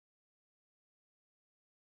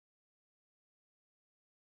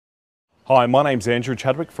Hi, my name's Andrew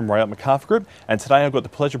Chadwick from Macarthur Group, and today I've got the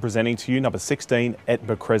pleasure of presenting to you number 16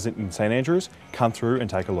 Edinburgh Crescent in St Andrews. Come through and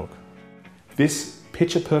take a look. This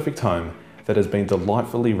picture-perfect home that has been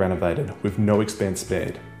delightfully renovated with no expense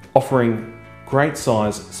spared, offering great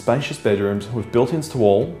size, spacious bedrooms with built-ins to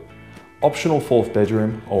all, optional fourth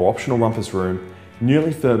bedroom or optional rumpus room,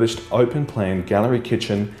 newly furbished open-plan gallery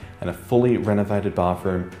kitchen, and a fully renovated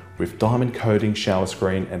bathroom with diamond coating shower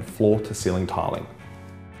screen and floor-to-ceiling tiling.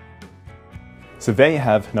 So there you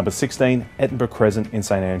have number 16 Edinburgh Crescent in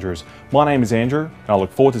St Andrews. My name is Andrew, and I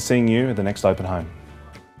look forward to seeing you at the next open home.